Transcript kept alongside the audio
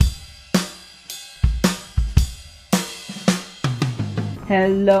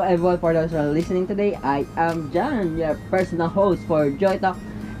Hello everyone, for those who are listening today. I am John, your personal host for Joy Talk,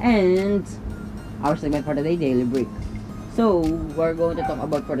 and our segment for today, Daily Break. So, we're going to talk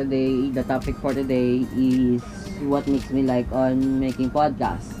about for today, the topic for today is what makes me like on making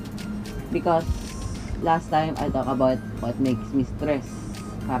podcasts. Because last time I talked about what makes me stress.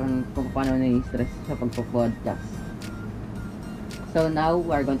 Parang kung paano na-stress sa pagpo-podcast. So now,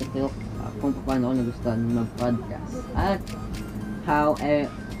 we're going to talk kung paano ako nagustuhan mag-podcast. At how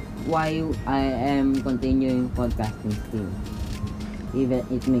why I am continuing podcasting still, even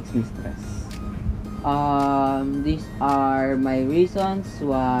it makes me stress. These are my reasons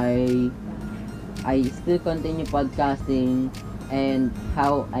why I still continue podcasting and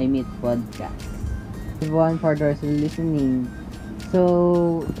how I meet podcasts. Everyone, for those listening,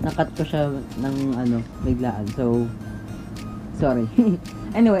 so nakat ko siya ng biglaan, so sorry.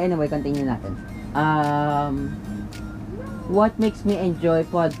 anyway, continue natin. What makes me enjoy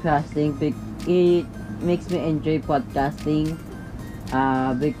podcasting? It makes me enjoy podcasting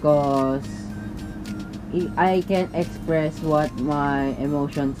because I can express what my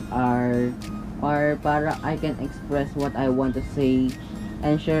emotions are, or para I can express what I want to say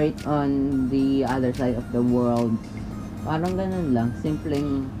and share it on the other side of the world. Parang ganun lang,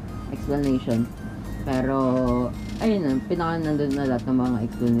 simpleng explanation. Pero ayun na, pinaka nandun na lahat ng mga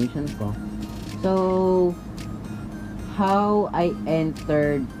explanation ko. So how I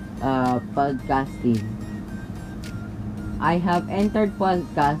entered podcasting. I have entered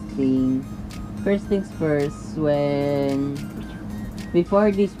podcasting first things first, when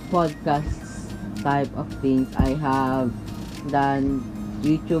before this podcast type of things, I have done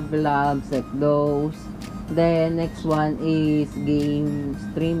YouTube vlogs like those. Then next one is game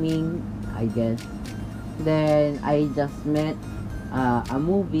streaming, I guess. Then I just met a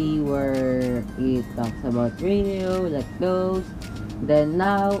movie where it talks about radio, like those. Then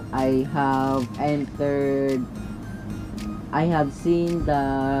now I have seen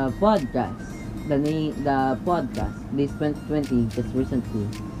the podcast, the podcast this 2020, just recently.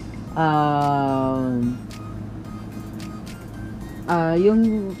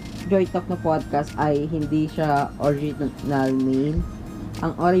 Yung Joy Talk na podcast ay hindi siya original name.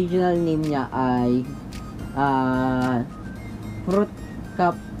 Ang original name niya ay Fruit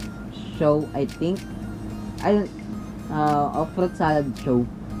Cup Show, I think. I don't Fruit Salad Show.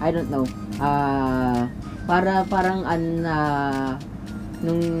 I don't know. Parang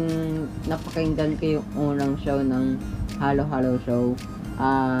nung napakinggan ko yung unang show ng Halo Halo Show,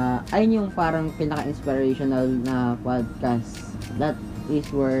 ayun yung parang pinaka-inspirational na podcast. That is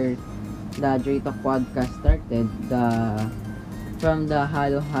where the Joy Talk podcast started, from the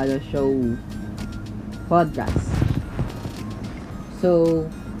Halo Halo Show podcast. So,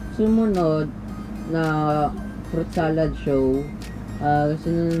 sumunod na Fruit Salad Show,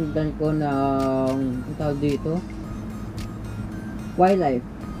 sinundan ko ng tawag dito, wildlife.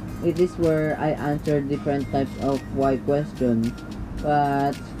 It is where I answer different types of why question,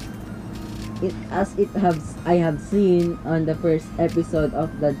 but I have seen on the first episode of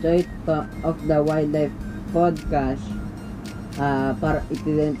the Joy Talk of the Wildlife podcast, para it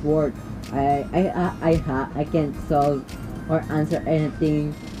didn't work. I can't solve or answer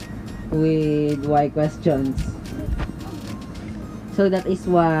anything with why questions. So that is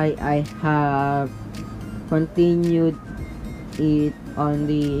why I have continued it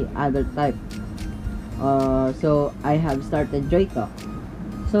on the other type. So I have started Joy Talk.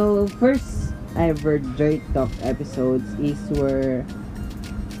 So first ever Joy Talk episodes is where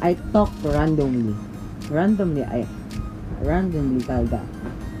I talk randomly talaga.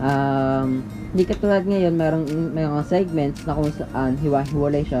 Hindi katulad ngayon, may mga segments na kung saan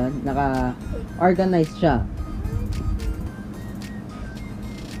hiwa-hiwalay siya, naka-organize siya.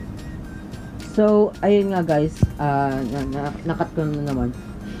 So, ayun nga guys, nakat ko na naman.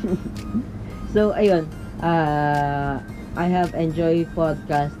 So, ayun, I have enjoyed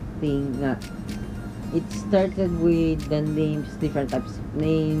podcasting nga. It started with the names, different types of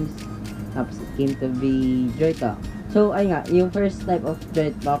names, tapos it came to be Joy Talk. So, ayun nga, yung first type of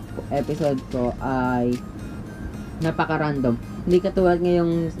Joy Talk episode ko ay napaka-random. Hindi katulad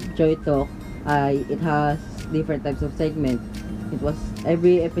ngayong Joy Talk, it has different types of segment. It was,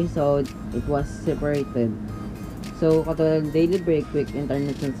 every episode, it was separated. So, katulad Daily Break, Quick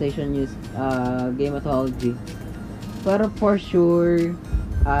Internet Sensation News, Gameology. Pero for sure,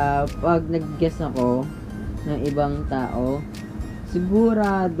 pag nag-guess ako ng ibang tao,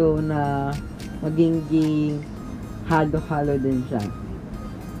 sigurado na magiging halo-halo din siya.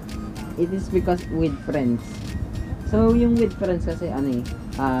 It is because with friends. So, yung with friends kasi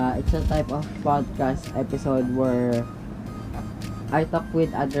it's a type of podcast episode where I talk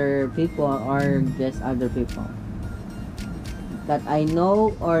with other people or just other people that I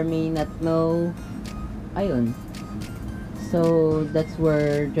know or may not know. Ayun. So, that's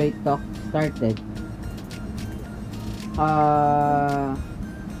where Joy Talk started.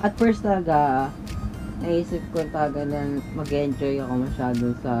 At first talaga, naisip ko talaga na mag-enjoy ako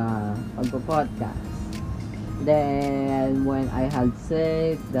masyado sa pagpo-podcast. Then, when I had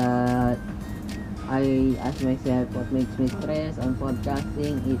said that I asked myself what makes me stress on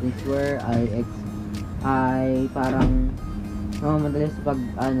podcasting, it is where I parang madalas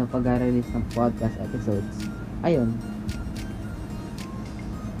pag-release ng podcast episodes. Ayun.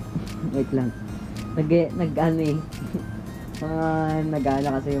 Wait lang. Nag-ano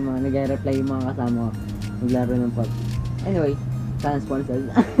kasi yung mga nag-reply yung mga kasama ko. Naglaro ng podcast. Anyway, sana sponsor.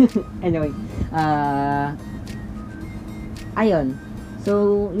 Anyway, ayun.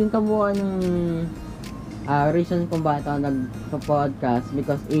 So, yung kabuuan ng reason kung bakit ako nagpo-podcast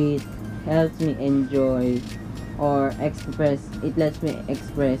because it helps me enjoy or it lets me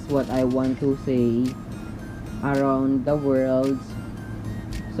express what I want to say around the world.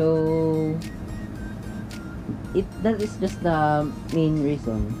 So, that is just the main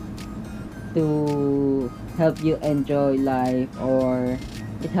reason to help you enjoy life, or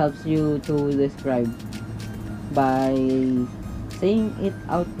it helps you to describe by saying it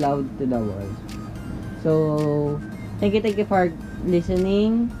out loud to the world. So, thank you for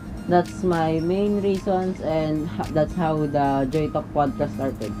listening. That's my main reasons, and that's how the Joy Talk podcast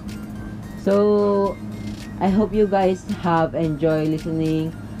started. So, I hope you guys have enjoyed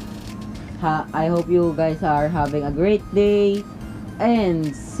listening. I hope you guys are having a great day, and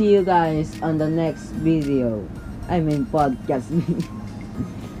see you guys on the next video. I mean podcast.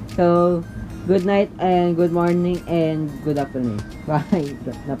 So, good night and good morning and good afternoon. Bye.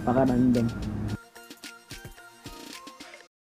 Napaka-random.